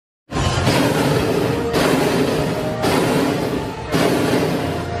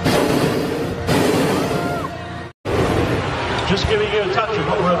giving you a touch of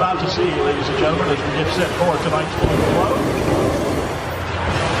what we're about to see, ladies and gentlemen, as we get set for tonight's flow.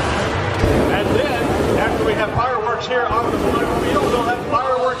 And then, after we have fireworks here on the balloon field, we'll have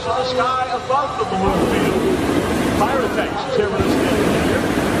fireworks in the sky above the balloon field. Pyrotechs is here with us again this year.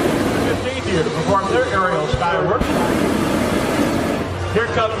 15th year to perform their aerial skyworks.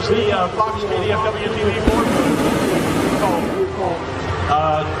 Here comes the Fox KDFW TV board called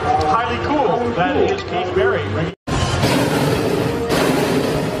Highly Cool. That is Keith Berry.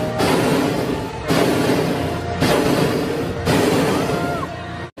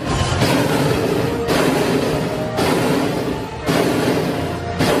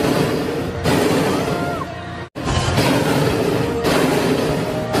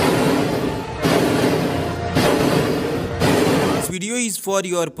 Video is for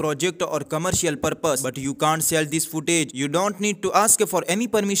your project or commercial purpose, but you can't sell this footage. You don't need to ask for any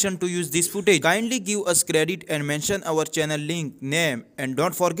permission to use this footage. Kindly give us credit and mention our channel link, name, and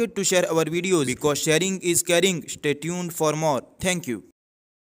don't forget to share our videos because sharing is caring. Stay tuned for more. Thank you.